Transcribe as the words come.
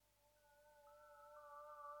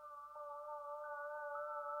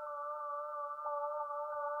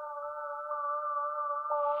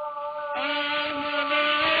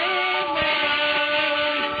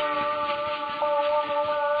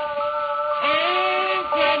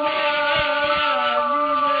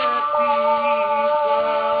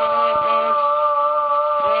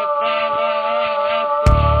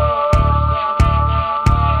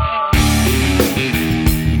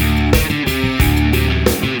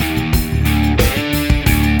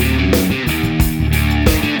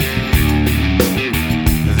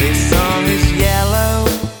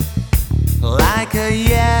Like a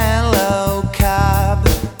yellow cab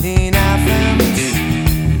in Athens,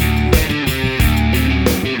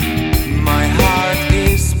 my heart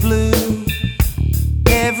is blue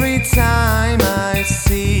every time I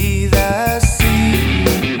see the sea.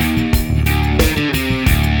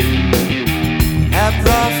 A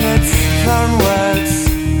prophet's thorn words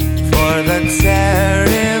for the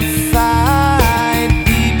terrified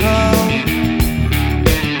people.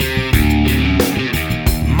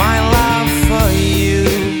 My love for you,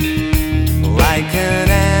 like an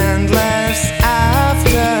endless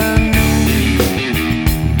afternoon.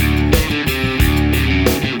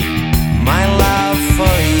 My love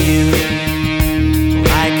for you,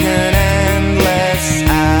 like an endless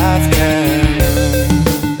afternoon.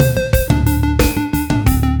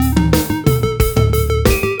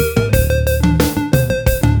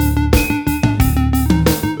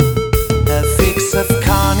 A fix of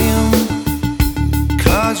carnium,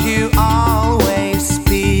 'cause you always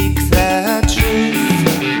speak the truth.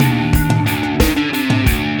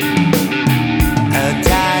 A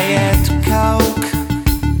Diet Coke,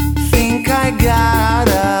 think I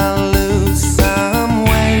gotta lose some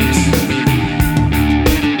weight.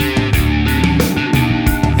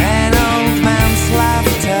 An old man's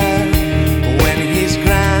laughter when his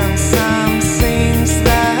grandson sings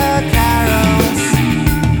the carols.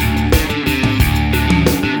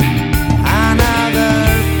 Another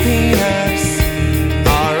penis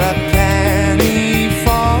or a penny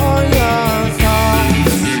for your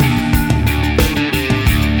thoughts.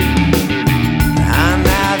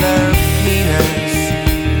 Another penis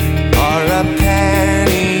or a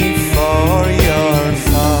penny for your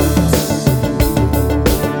thoughts.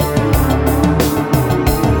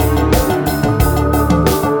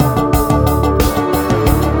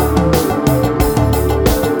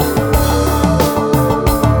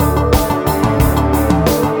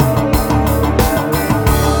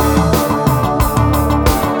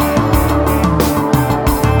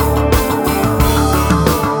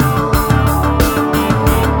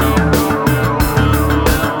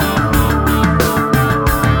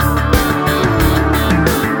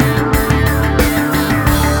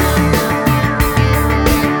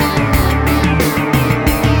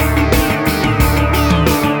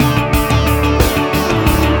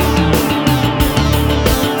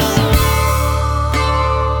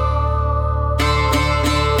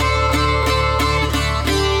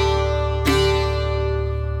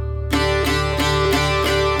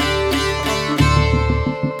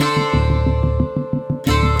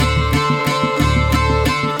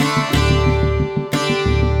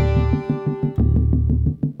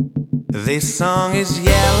 This song is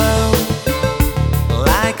yellow,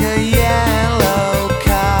 like a